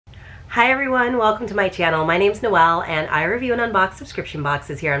Hi everyone, welcome to my channel. My name's Noelle and I review and unbox subscription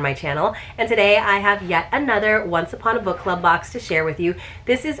boxes here on my channel. And today I have yet another Once Upon a Book Club box to share with you.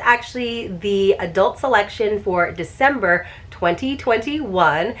 This is actually the adult selection for December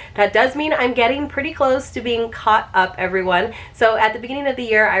 2021. That does mean I'm getting pretty close to being caught up, everyone. So at the beginning of the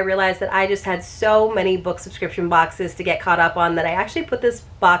year, I realized that I just had so many book subscription boxes to get caught up on that I actually put this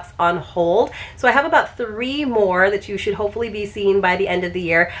box on hold. So I have about 3 more that you should hopefully be seeing by the end of the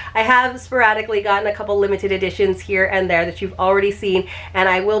year. I have sporadically gotten a couple limited editions here and there that you've already seen, and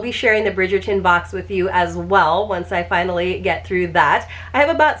I will be sharing the Bridgerton box with you as well once I finally get through that. I have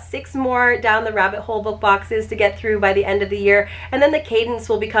about 6 more down the rabbit hole book boxes to get through by the end of the year, and then the cadence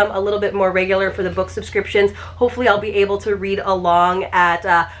will become a little bit more regular for the book subscriptions. Hopefully I'll be able to read along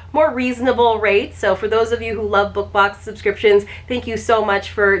at more reasonable rates. So for those of you who love book box subscriptions, thank you so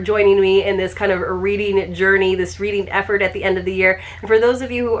much for joining me in this kind of reading journey, this reading effort at the end of the year. And for those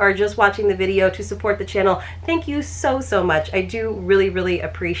of you who are just watching the video to support the channel, thank you so much. I do really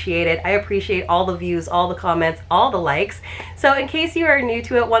appreciate it. I appreciate all the views, all the comments, all the likes. So in case you are new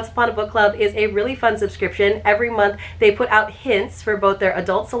to it, Once Upon a Book Club is a really fun subscription. Every month they put out hints for both their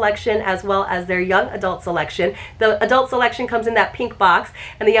adult selection as well as their young adult selection. The adult selection comes in that pink box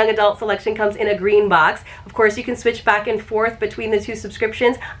and the young adult selection comes in a green box. Of course, you can switch back and forth between the 2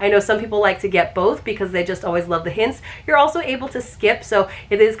 subscriptions. I know some people like to get both because they just always love the hints. You're also able to skip, so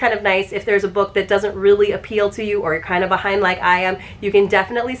it is kind of nice if there's a book that doesn't really appeal to you or you're kind of behind like I am. You can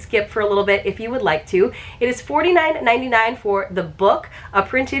definitely skip for a little bit if you would like to. It is $49.99 for the book, a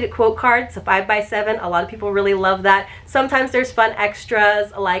printed quote card. It's a 5x7. A lot of people really love that. Sometimes there's fun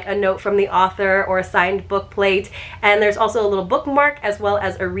extras like a note from the author or a signed book plate, and there's also a little bookmark as well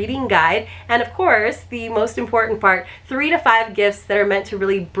as a reading guide, and of course the most important part, 3 to 5 gifts that are meant to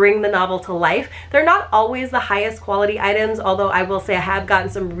really bring the novel to life. They're not always the highest quality items, although I will say I have gotten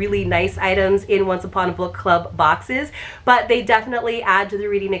some really nice items in Once Upon a Book Club boxes, but they definitely add to the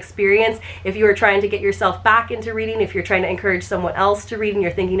reading experience. If you are trying to get yourself back into reading, if you're trying to encourage someone else to read and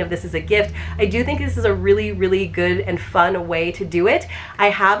you're thinking of this as a gift, I do think this is a really good and fun way to do it. I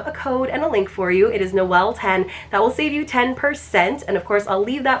have a code and a link for you. It is Noelle10. That will save you 10%, and of course I'll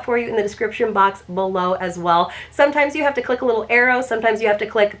leave that for you in the description box below as well. Sometimes you have to click a little arrow, sometimes you have to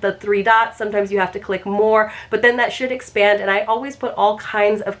click the 3 dots, sometimes you have to click more, but then that should expand, and I always put all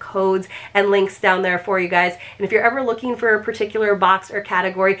kinds of codes and links down there for you guys. And if you're ever looking for a particular box or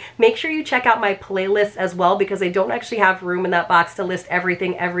category, make sure you check out my playlists as well, because I don't actually have room in that box to list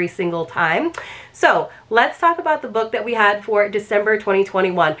everything every single time. So let's talk about the book that we had for December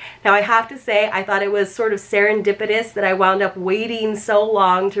 2021. Now I have to say, I thought it was sort of serendipitous that I wound up waiting so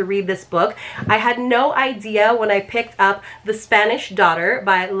long to read this book. I had no idea when I picked up The Spanish Daughter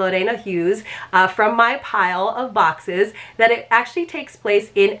by Lorena Hughes from my pile of boxes that it actually takes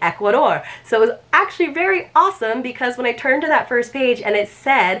place in Ecuador. So it was actually very awesome, because when I turned to that first page and it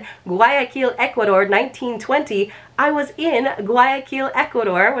said Guayaquil, Ecuador, 1920, I was in Guayaquil,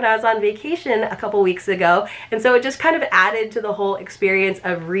 Ecuador when I was on vacation a couple weeks ago, and so it just kind of added to the whole experience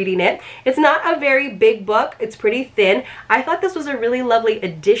of reading it. It's not a very big book. It's pretty thin. I thought this was a really lovely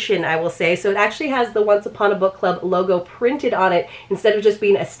addition, I will say. So it actually has the Once Upon a Book Club logo printed on it instead of just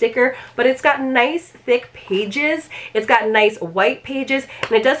being a sticker, but it's got nice thick pages. It's got nice white pages,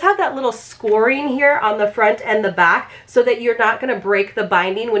 and it does have that little scoring here on the front and the back so that you're not going to break the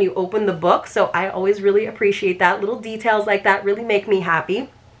binding when you open the book. So I always really appreciate that. Little details like that really make me happy.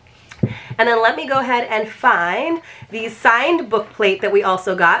 And then let me go ahead and find the signed book plate that we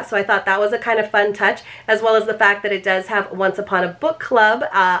also got. So I thought that was a kind of fun touch, as well as the fact that it does have Once Upon a Book Club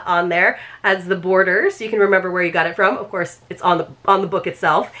on there as the border, so you can remember where you got it from. Of course, it's on the book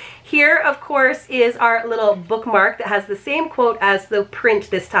itself. Here, of course, is our little bookmark that has the same quote as the print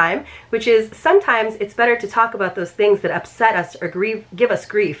this time, which is, sometimes it's better to talk about those things that upset us or give us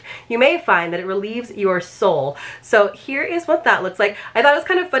grief. You may find that it relieves your soul. So here is what that looks like. I thought it was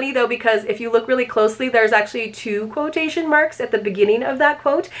kind of funny though, because if you look really closely, there's actually 2 quotation marks at the beginning of that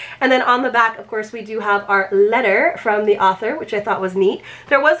quote. And then on the back, of course, we do have our letter from the author, which I thought was neat.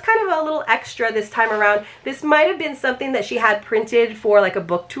 There was kind of a little extra this time around. This might have been something that she had printed for like a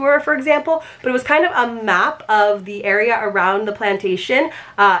book tour, for example, but it was kind of a map of the area around the plantation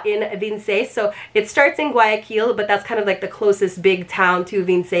in Vinces. So it starts in Guayaquil, but that's kind of like the closest big town to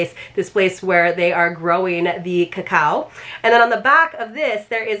Vinces, this place where they are growing the cacao. And then on the back of this,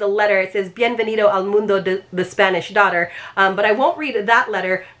 there is a letter. It says, Bienvenido al mundo de the Spanish Daughter. But I won't read that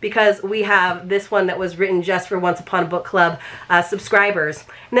letter because we have this one that was written just for Once Upon a Book Club subscribers.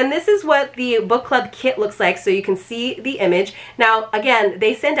 And then this is what the book club kit looks like, so you can see the image. Now, again,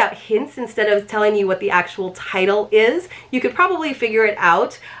 they send out hints instead of telling you what the actual title is. You could probably figure it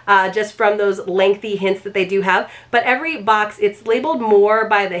out just from those lengthy hints that they do have. But every box, it's labeled more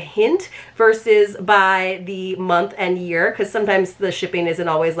by the hint versus by the month and year, because sometimes the shipping isn't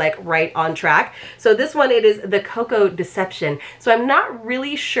always like right on track. So this one, it is the Cocoa Deception. So I'm not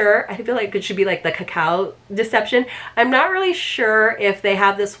really sure. I feel like it should be like the Cacao Deception. I'm not really sure if they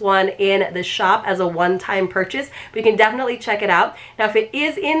have this one in the shop as a one-time purchase, but you can definitely check it out. Now, if it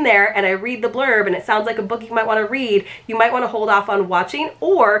is in there and I read the blurb and it sounds like a book you might want to read, you might want to hold off on watching,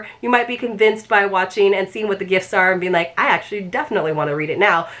 or you might be convinced by watching and seeing what the gifts are and being like, I actually definitely want to read it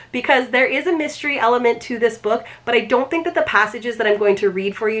now, because there is a mystery element to this book, but I don't think that the passages that I'm going to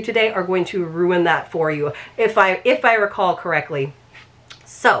read for you today are going to ruin that for you, if I recall correctly.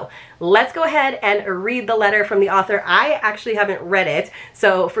 So let's go ahead and read the letter from the author. I actually haven't read it,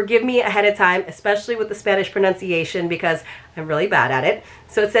 so forgive me ahead of time, especially with the Spanish pronunciation, because I'm really bad at it.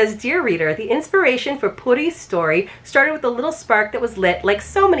 So it says, Dear reader, the inspiration for Puri's story started with a little spark that was lit, like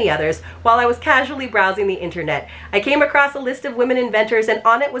so many others, while I was casually browsing the internet. I came across a list of women inventors, and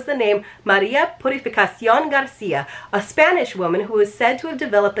on it was the name Maria Purificación Garcia, a Spanish woman who is said to have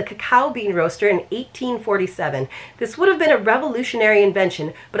developed the cacao bean roaster in 1847. This would have been a revolutionary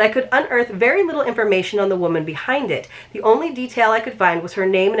invention, but I could unearth very little information on the woman behind it. The only detail I could find was her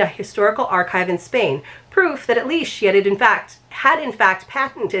name in a historical archive in Spain, proof that at least she had in fact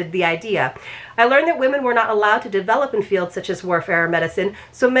patented the idea. I learned that women were not allowed to develop in fields such as warfare or medicine,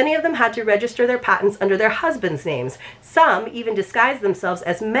 so many of them had to register their patents under their husbands' names. Some even disguised themselves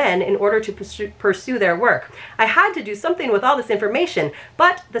as men in order to pursue their work. I had to do something with all this information,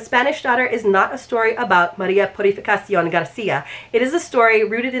 but The Spanish Daughter is not a story about Maria Purificación Garcia. It is a story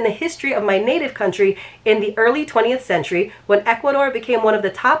rooted in the history of my native country in the early 20th century, when Ecuador became one of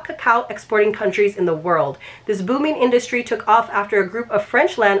the top cacao exporting countries in the world. This booming industry took off after a group of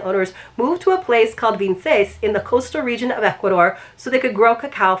French landowners moved to a place called Vinces in the coastal region of Ecuador so they could grow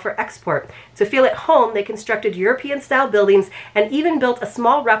cacao for export. To feel at home, they constructed European-style buildings and even built a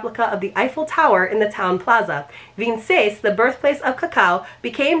small replica of the Eiffel Tower in the town plaza. Vinces, the birthplace of cacao,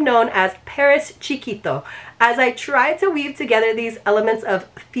 became known as Paris Chiquito. As I tried to weave together these elements of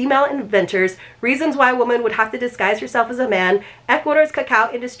female inventors, reasons why a woman would have to disguise herself as a man, Ecuador's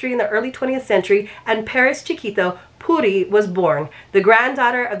cacao industry in the early 20th century, and Paris Chiquito, Puri was born, the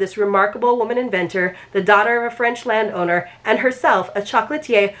granddaughter of this remarkable woman inventor, the daughter of a French landowner, and herself a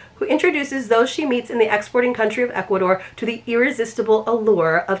chocolatier who introduces those she meets in the exporting country of Ecuador to the irresistible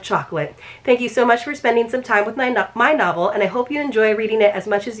allure of chocolate. Thank you so much for spending some time with my novel, and I hope you enjoy reading it as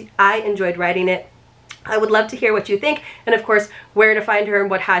much as I enjoyed writing it. I would love to hear what you think, and of course, where to find her and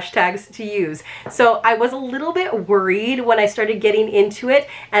what hashtags to use. So I was a little bit worried when I started getting into it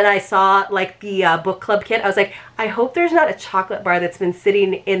and I saw like the book club kit. I was like, I hope there's not a chocolate bar that's been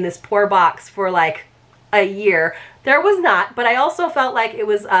sitting in this poor box for like a year. There was not, but I also felt like it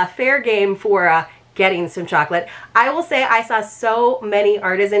was a fair game for getting some chocolate. I will say I saw so many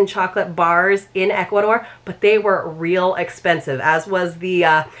artisan chocolate bars in Ecuador, but they were real expensive, as was the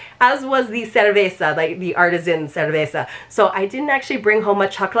cerveza, like the artisan cerveza. So I didn't actually bring home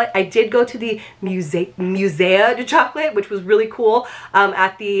much chocolate. I did go to the Museo de Chocolate, which was really cool,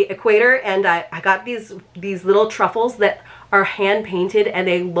 at the equator, and I got these little truffles that are hand painted and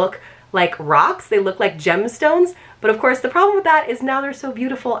they look like rocks. They look like gemstones. But of course, the problem with that is now they're so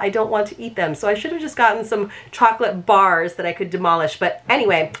beautiful, I don't want to eat them. So I should have just gotten some chocolate bars that I could demolish. But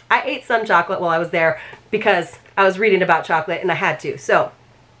anyway, I ate some chocolate while I was there because I was reading about chocolate and I had to. So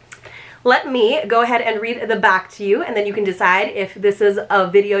let me go ahead and read the back to you, and then you can decide if this is a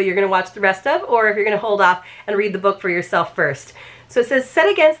video you're going to watch the rest of, or if you're going to hold off and read the book for yourself first. So it says, set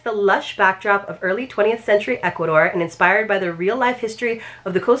against the lush backdrop of early 20th century Ecuador and inspired by the real-life history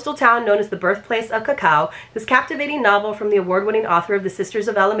of the coastal town known as the birthplace of cacao, this captivating novel from the award-winning author of The Sisters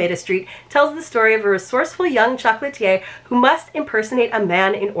of Alameda Street tells the story of a resourceful young chocolatier who must impersonate a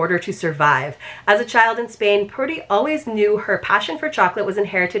man in order to survive. As a child in Spain, Puri always knew her passion for chocolate was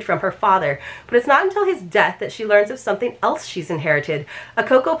inherited from her father, but it's not until his death that she learns of something else she's inherited, a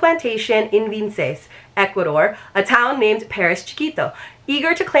cocoa plantation in Vinces, Ecuador, a town named Paris Chiquito.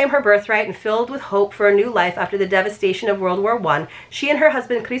 Eager to claim her birthright and filled with hope for a new life after the devastation of World War I, she and her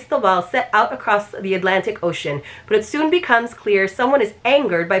husband Cristobal set out across the Atlantic Ocean. But it soon becomes clear someone is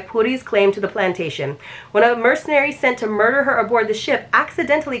angered by Puri's claim to the plantation. When a mercenary sent to murder her aboard the ship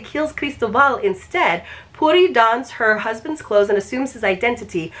accidentally kills Cristobal instead, Puri dons her husband's clothes and assumes his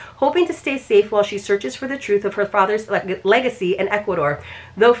identity, hoping to stay safe while she searches for the truth of her father's legacy in Ecuador.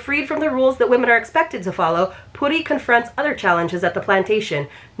 Though freed from the rules that women are expected to follow, Puri confronts other challenges at the plantation: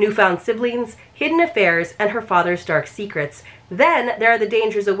 newfound siblings, hidden affairs, and her father's dark secrets. Then there are the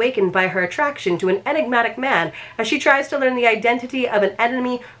dangers awakened by her attraction to an enigmatic man as she tries to learn the identity of an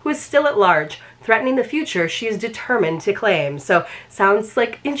enemy who is still at large, threatening the future she is determined to claim. So sounds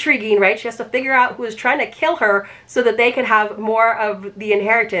like intriguing, right? She has to figure out who is trying to kill her so that they can have more of the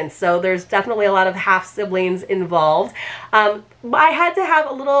inheritance. So there's definitely a lot of half siblings involved. I had to have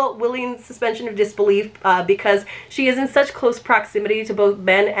a little willing suspension of disbelief because she is in such close proximity to both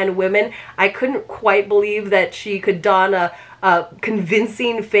men and women. I couldn't quite believe that she could don a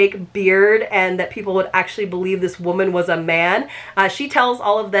convincing fake beard and that people would actually believe this woman was a man. She tells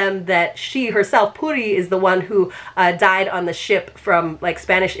all of them that she herself, Puri, is the one who died on the ship from like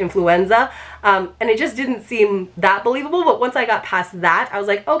Spanish influenza. And it just didn't seem that believable. But once I got past that, I was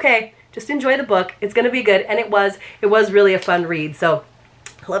like, okay, just enjoy the book. It's going to be good. And it was really a fun read. So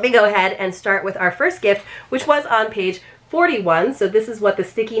let me go ahead and start with our first gift, which was on page 41. So this is what the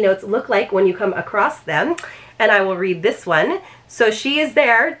sticky notes look like when you come across them. And I will read this one. So she is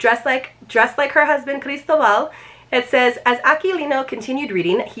there, dressed like her husband, Cristobal. It says, as Aquilino continued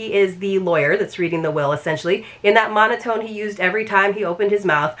reading, he is the lawyer that's reading the will, essentially, in that monotone he used every time he opened his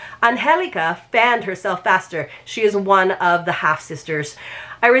mouth, Angelica fanned herself faster. She is one of the half-sisters.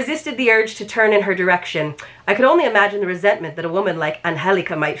 I resisted the urge to turn in her direction. I could only imagine the resentment that a woman like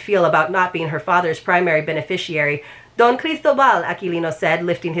Angelica might feel about not being her father's primary beneficiary. Don Cristobal, Aquilino said,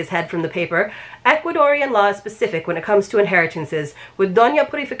 lifting his head from the paper, Ecuadorian law is specific when it comes to inheritances. With Doña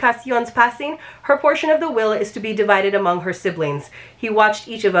Purificacion's passing, her portion of the will is to be divided among her siblings. He watched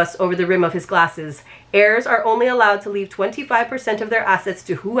each of us over the rim of his glasses. Heirs are only allowed to leave 25% of their assets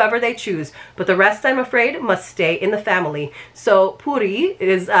to whoever they choose, but the rest, I'm afraid, must stay in the family. So Puri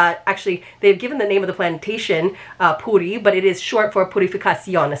is actually, they've given the name of the plantation Puri, but it is short for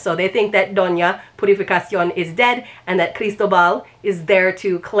Purificacion. So they think that Doña Purificacion is dead and that Cristobal is there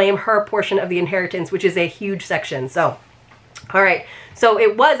to claim her portion of the inheritance, which is a huge section. So, all right. So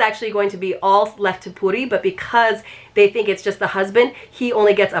it was actually going to be all left to Puri, but because they think it's just the husband, he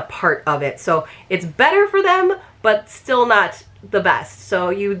only gets a part of it. So it's better for them, but still not the best. So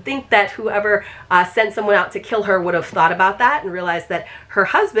you'd think that whoever sent someone out to kill her would have thought about that and realized that her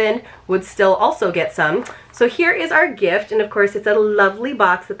husband would still also get some. So here is our gift, and of course it's a lovely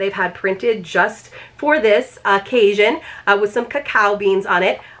box that they've had printed just for this occasion with some cacao beans on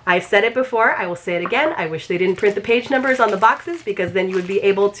it. I've said it before, I will say it again. I wish they didn't print the page numbers on the boxes because then you would be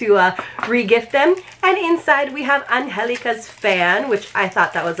able to re-gift them. And inside we have Angelica's fan, which I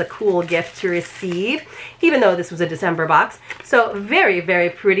thought that was a cool gift to receive, even though this was a December box. So very,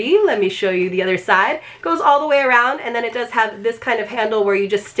 very pretty. Let me show you the other side. Goes all the way around, and then it does have this kind of handle where you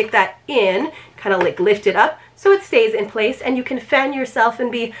just stick that in, kind of like lift it up so it stays in place, and you can fan yourself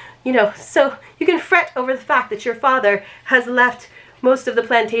and be, you know, so you can fret over the fact that your father has left most of the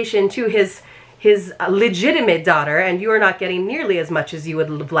plantation to his legitimate daughter, and you are not getting nearly as much as you would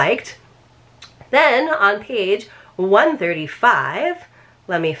have liked. Then on page 135,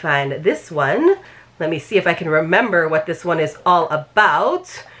 let me find this one. Let me see if I can remember what this one is all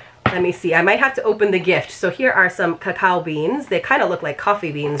about. Let me see, I might have to open the gift. So here are some cacao beans. They kind of look like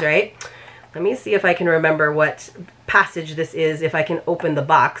coffee beans, right? Let me see if I can remember what passage this is, if I can open the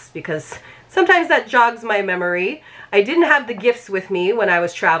box, because sometimes that jogs my memory. I didn't have the gifts with me when I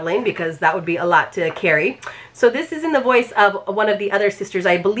was traveling because that would be a lot to carry. So this is in the voice of one of the other sisters.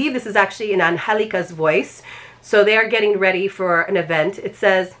 I believe this is actually in Angelica's voice. So they are getting ready for an event. It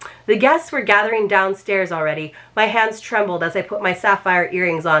says, the guests were gathering downstairs already. My hands trembled as I put my sapphire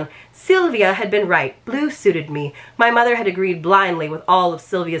earrings on. Sylvia had been right. Blue suited me. My mother had agreed blindly with all of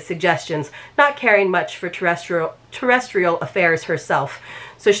Sylvia's suggestions, not caring much for terrestrial affairs herself.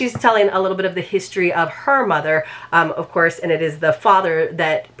 So she's telling a little bit of the history of her mother, of course, and it is the father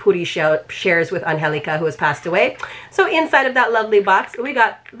that Puri shares with Angelica, who has passed away. So inside of that lovely box, we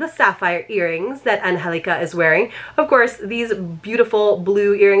got the sapphire earrings that Angelica is wearing. Of course, these beautiful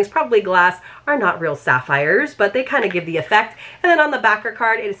blue earrings, probably glass, are not real sapphires, but they kind of give the effect. And then on the backer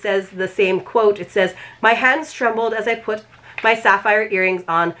card, it says the same quote. It says, my hands trembled as I put my sapphire earrings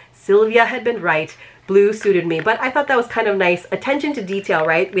on. Sylvia had been right. Blue suited me. But I thought that was kind of nice. Attention to detail,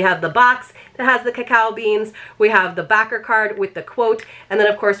 right? We have the box that has the cacao beans. We have the backer card with the quote. And then,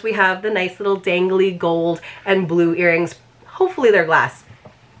 of course, we have the nice little dangly gold and blue earrings. Hopefully they're glass.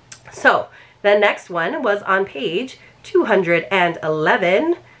 So the next one was on page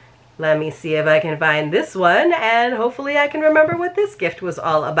 211. Let me see if I can find this one, and hopefully I can remember what this gift was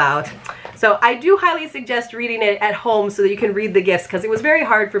all about. So I do highly suggest reading it at home so that you can read the gifts, because it was very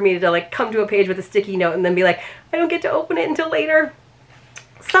hard for me to like come to a page with a sticky note and then be like, I don't get to open it until later.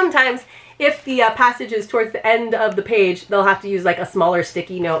 Sometimes if the passage is towards the end of the page, they'll have to use like a smaller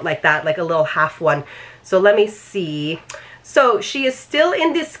sticky note like that, like a little half one. So let me see. So she is still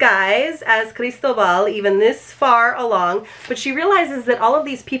in disguise as Cristobal, even this far along, but she realizes that all of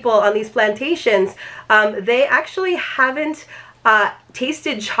these people on these plantations, they actually haven't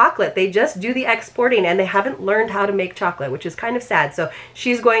tasted chocolate. They just do the exporting and they haven't learned how to make chocolate, which is kind of sad. So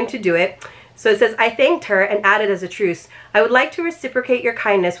she's going to do it. So it says, I thanked her and added as a truce, I would like to reciprocate your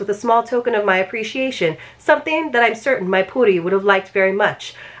kindness with a small token of my appreciation, something that I'm certain my Puri would have liked very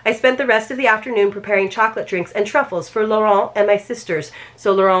much. I spent the rest of the afternoon preparing chocolate drinks and truffles for Laurent and my sisters.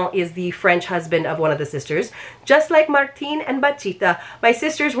 So Laurent is the French husband of one of the sisters. Just like Martine and Bachita, my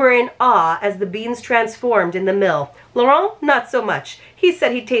sisters were in awe as the beans transformed in the mill. Laurent, not so much. He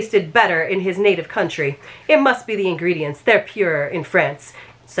said he tasted better in his native country. It must be the ingredients. They're purer in France.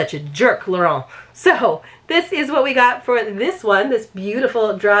 Such a jerk, Laurent. So this is what we got for this one, this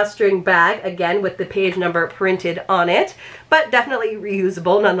beautiful drawstring bag, again with the page number printed on it, but definitely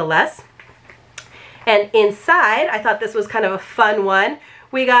reusable nonetheless. And inside, I thought this was kind of a fun one.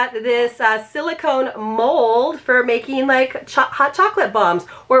 We got this silicone mold for making like hot chocolate bombs,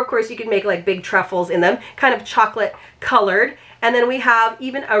 or of course you can make like big truffles in them, kind of chocolate colored. And then we have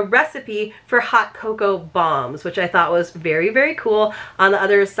even a recipe for hot cocoa bombs, which I thought was very, very cool. On the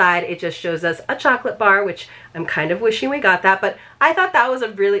other side, it just shows us a chocolate bar, which I'm kind of wishing we got that, but I thought that was a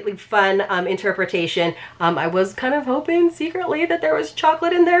really fun interpretation. I was kind of hoping secretly that there was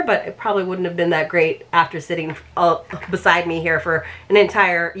chocolate in there, but it probably wouldn't have been that great after sitting beside me here for an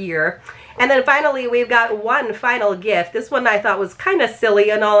entire year. And then finally, we've got one final gift. This one I thought was kind of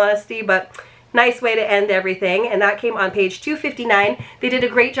silly in all honesty, but nice way to end everything, and that came on page 259. They did a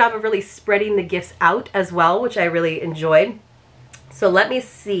great job of really spreading the gifts out as well, which I really enjoyed. So let me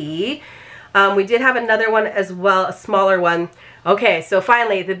see. We did have another one as well, a smaller one. Okay, so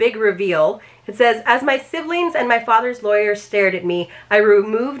finally, the big reveal. It says, as my siblings and my father's lawyer stared at me, I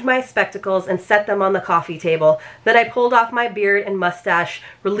removed my spectacles and set them on the coffee table. Then I pulled off my beard and mustache,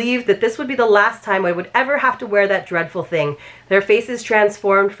 relieved that this would be the last time I would ever have to wear that dreadful thing. Their faces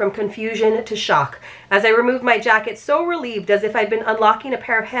transformed from confusion to shock. As I removed my jacket, so relieved as if I'd been unlocking a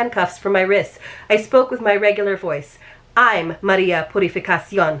pair of handcuffs from my wrists, I spoke with my regular voice. I'm Maria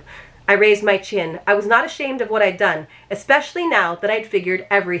Purificacion. I raised my chin. I was not ashamed of what I'd done, especially now that I'd figured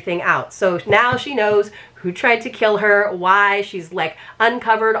everything out. So now she knows who tried to kill her, why. She's like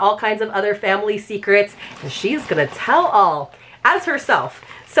uncovered all kinds of other family secrets, and she's gonna tell all as herself.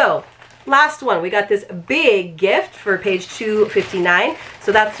 So last one, we got this big gift for page 259.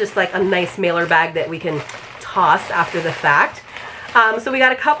 So that's just like a nice mailer bag that we can toss after the fact. So we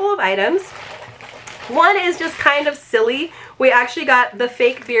got a couple of items. One is just kind of silly. We actually got the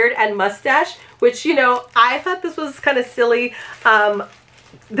fake beard and mustache, which, you know, I thought this was kind of silly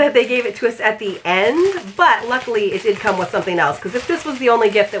that they gave it to us at the end, but luckily it did come with something else, because if this was the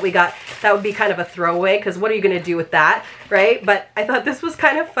only gift that we got, that would be kind of a throwaway, because what are you going to do with that, right? But I thought this was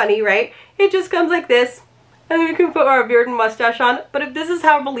kind of funny, right? It just comes like this, and we can put our beard and mustache on. But if this is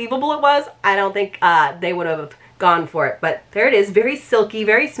how believable it was, I don't think they would have gone for it. But there it is, very silky,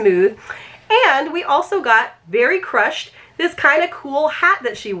 very smooth. And we also got, very crushed, this kind of cool hat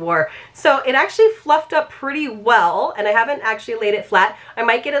that she wore. So it actually fluffed up pretty well, and I haven't actually laid it flat. I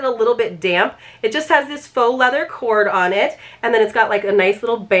might get it a little bit damp. It just has this faux leather cord on it, and then it's got like a nice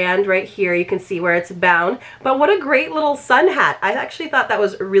little band right here. You can see where it's bound. But what a great little sun hat. I actually thought that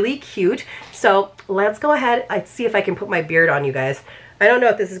was really cute. So let's go ahead. Let's see if I can put my beard on, you guys. I don't know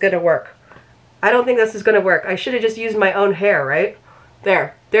if this is gonna work. I don't think this is gonna work. I should have just used my own hair, right?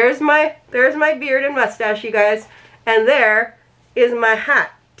 There. There's my beard and mustache, you guys. And there is my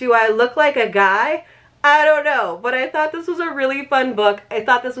hat. Do I look like a guy? I don't know, but I thought this was a really fun book. I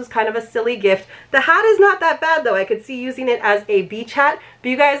thought this was kind of a silly gift. The hat is not that bad though. I could see using it as a beach hat. But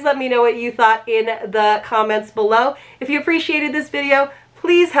you guys let me know what you thought in the comments below. If you appreciated this video,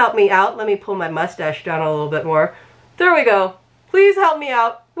 please help me out. Let me pull my mustache down a little bit more. There we go. Please help me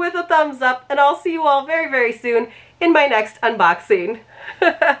out with a thumbs up, and I'll see you all very, very soon in my next unboxing.